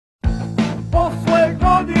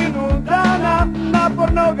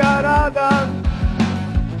upornoga rada,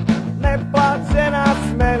 neplaćena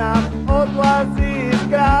smena odlazi iz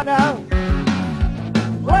grada.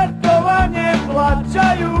 Letovanje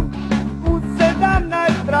plaćaju u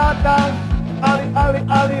 17 rata,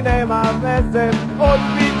 ali nema veze,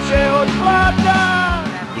 odbiće od plata.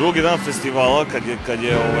 Drugi dan festivala, kad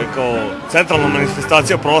je kao centralna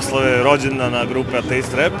manifestacija proslave rođendana grupe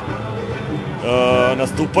Atheist Rap,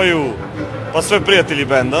 nastupaju pa sve prijatelji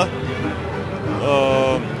benda,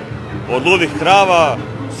 od Ludih krava,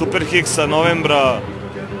 Super Hicksa, Novembra,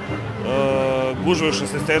 Gužve u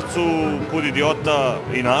 16tercu, Kud idiota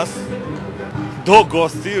i nas, do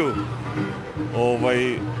gostiju,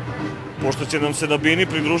 pošto će nam se na bini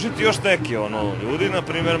pridružiti još neki ljudi, na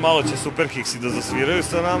primjer, malo će Super Hicksi da zasviraju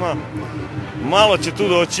sa nama, malo će tu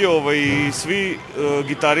doći i svi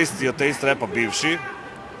gitaristi Atheist Rapa bivši,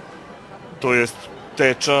 to jest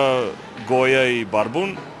Teča, Goja i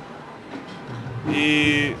Barbun,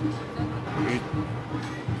 i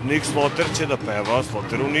Nik Sloter će da peva,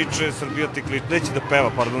 Sloteru Niče, Srbija ti kliče, neće da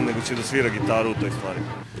peva, pardon, nego će da svira gitaru u toj stvari.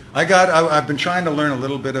 I've been trying to learn a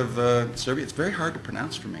little bit of Serbian. It's very hard to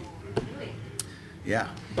pronounce for me. Yeah.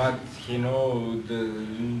 But you know the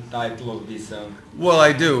title of this song? Well,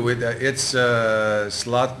 I do. It's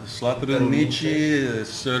Slatronici,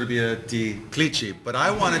 Serbia ti kliči. But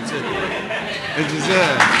I wanted to...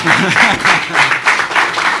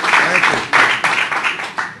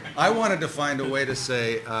 I wanted to find a way to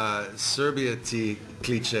say Serbia ti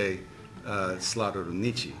kliče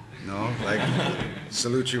Slatronici. No, like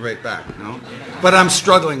salute you right back, no? But I'm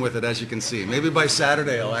struggling with it, as you can see. Maybe by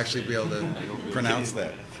Saturday I'll actually be able to pronounce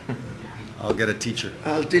that. I'll get a teacher.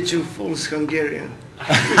 I'll teach you false Hungarian.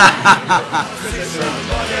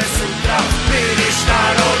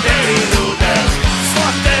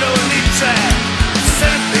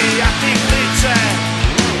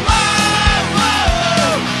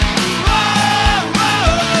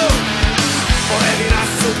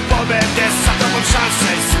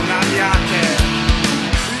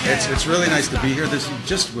 It's really nice to be here.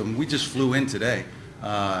 We just flew in today.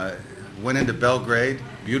 Went into Belgrade,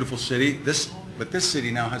 beautiful city. But this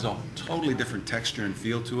city now has a totally different texture and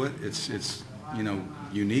feel to it. It's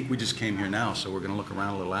unique. We just came here now, so we're going to look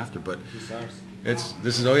around a little after. But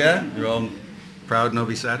oh yeah, you're all proud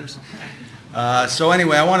Novi Saders. So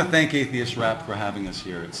anyway, I want to thank Atheist Rap for having us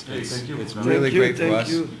here. It's really great for us,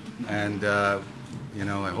 and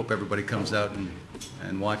I hope everybody comes out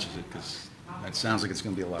and watches it, because it sounds like it's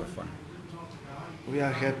going to be a lot of fun. We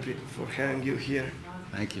are happy for having you here.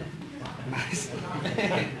 Thank you. Nice.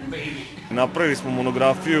 Napravili smo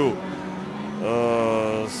monografiju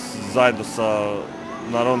zajedno sa,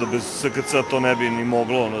 naravno da bez SKC to ne bi ni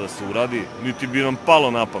moglo da se uradi, niti bi nam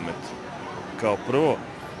palo na pamet kao prvo.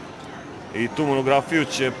 I tu monografiju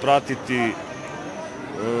će pratiti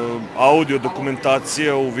audio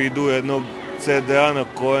dokumentacija u vidu jednog CD-a na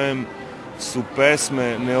kojem su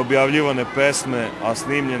pesme, neobjavljivane pesme, a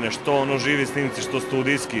snimljene što živi snimci, što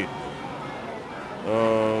studijski,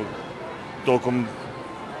 tokom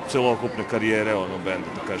celokupne karijere benda,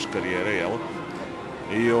 da kažeš karijere, jel?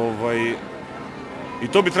 I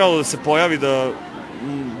to bi trebalo da se pojavi, da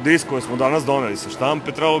disk koje smo danas doneli sa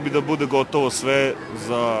štampe, trebalo bi da bude gotovo sve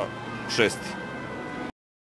za 6.